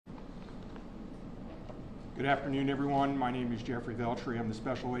Good afternoon, everyone. My name is Jeffrey Veltri. I'm the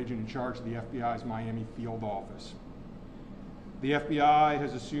special agent in charge of the FBI's Miami field office. The FBI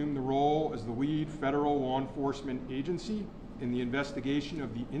has assumed the role as the lead federal law enforcement agency in the investigation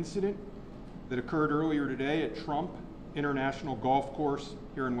of the incident that occurred earlier today at Trump International Golf Course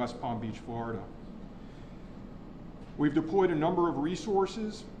here in West Palm Beach, Florida. We've deployed a number of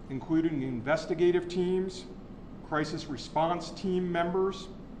resources, including investigative teams, crisis response team members,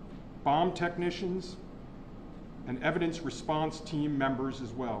 bomb technicians, and evidence response team members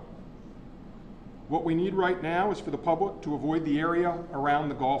as well. What we need right now is for the public to avoid the area around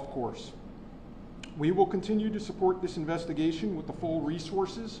the golf course. We will continue to support this investigation with the full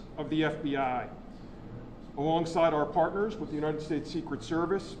resources of the FBI, alongside our partners with the United States Secret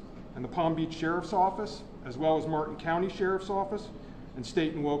Service and the Palm Beach Sheriff's Office, as well as Martin County Sheriff's Office and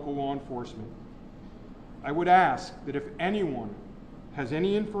state and local law enforcement. I would ask that if anyone has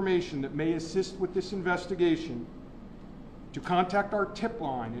any information that may assist with this investigation, to contact our tip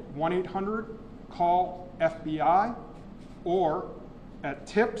line at 1-800-CALL-FBI or at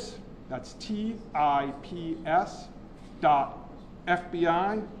tips, that's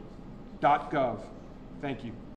TIPS.FBI.gov. Thank you.